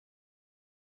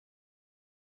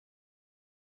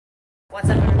What's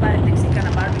up everybody,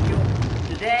 Texicana BBQ.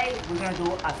 Today we're going to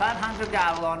do a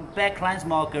 500-gallon Backline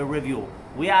Smoker review.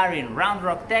 We are in Round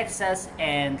Rock, Texas,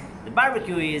 and the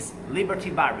barbecue is Liberty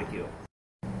Barbecue.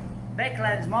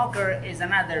 Backline Smoker is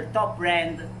another top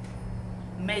brand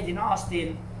made in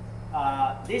Austin.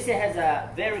 This has a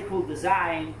very cool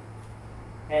design,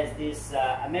 has this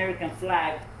American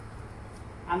flag.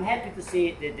 I'm happy to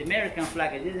see that the American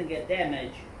flag didn't get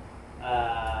damaged.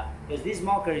 Because this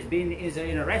smoker is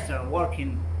in a restaurant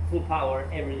working full power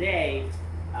every day,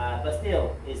 but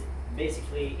still is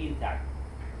basically intact.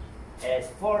 It has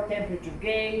 4 temperature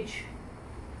gauge,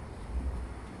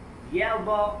 the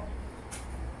elbow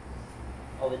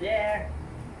over there.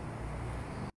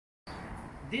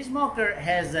 This smoker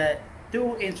has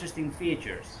 2 interesting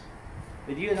features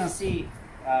that you don't see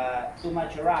too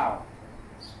much around.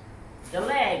 The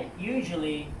leg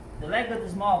of the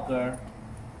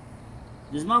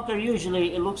smoker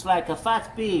usually, it looks like a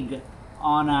fat pig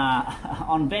on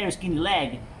a very skinny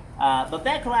leg. But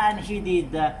Backline, he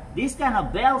did this kind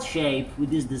of bell shape with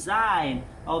this design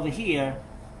over here.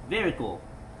 Very cool.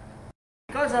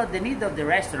 Because of the need of the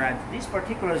restaurant, this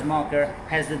particular smoker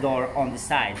has the door on the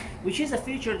side, which is a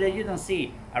feature that you don't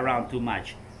see around too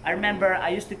much. I remember I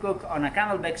used to cook on a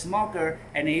Camelback smoker,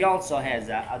 and he also has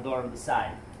a door on the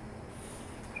side.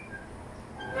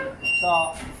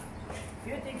 So, if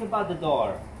you think about the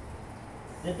door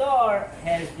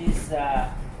has this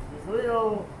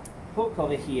little hook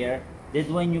over here that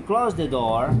when you close the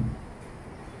door,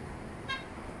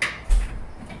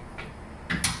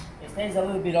 it stays a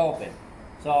little bit open,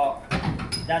 so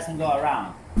it doesn't go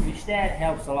around, which that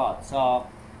helps a lot. So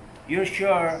you're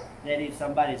sure that if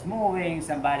somebody's moving,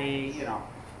 somebody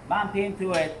bump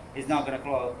into it, it's not gonna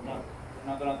close.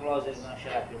 Not gonna close it. It's gonna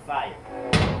shut up your fire.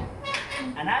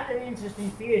 Another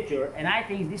interesting feature, and I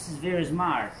think this is very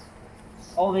smart,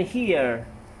 over here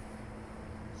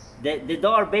the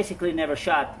door basically never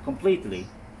shut completely,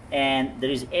 and there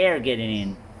is air getting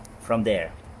in from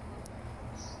there.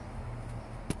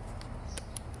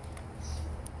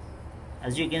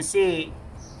 As you can see,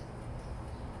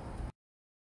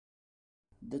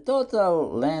 the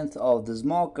total length of the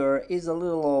smoker is a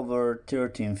little over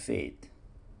 13 feet.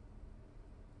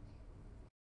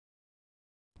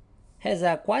 Has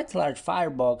a quite large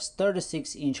firebox,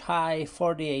 36-inch high,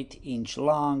 48-inch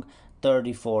long,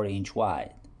 34-inch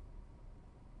wide.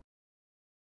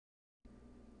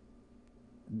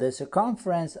 The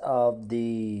circumference of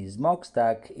the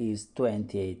smokestack is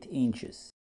 28 inches.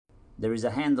 There is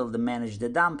a handle to manage the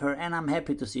damper, and I'm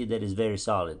happy to see that it's very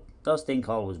solid. Those things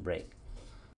always break.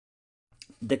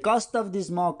 The cost of this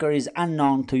smoker is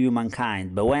unknown to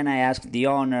humankind, but when I asked the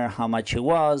owner how much it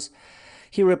was,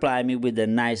 he replied me with a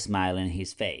nice smile on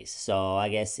his face, so I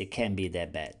guess it can't be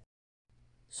that bad.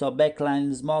 So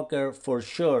Backline smoker for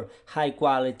sure, high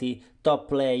quality, top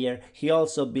player. He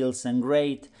also built some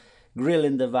great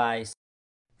grilling device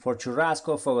for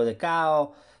churrasco, fuego de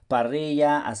cao,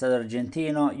 parrilla, asado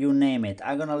argentino, you name it.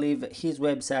 I'm gonna leave his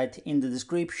website in the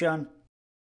description.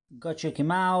 Go check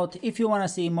him out. If you wanna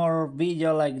see more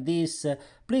video like this,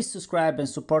 please subscribe and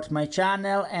support my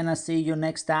channel, and I'll see you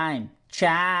next time.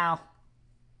 Ciao!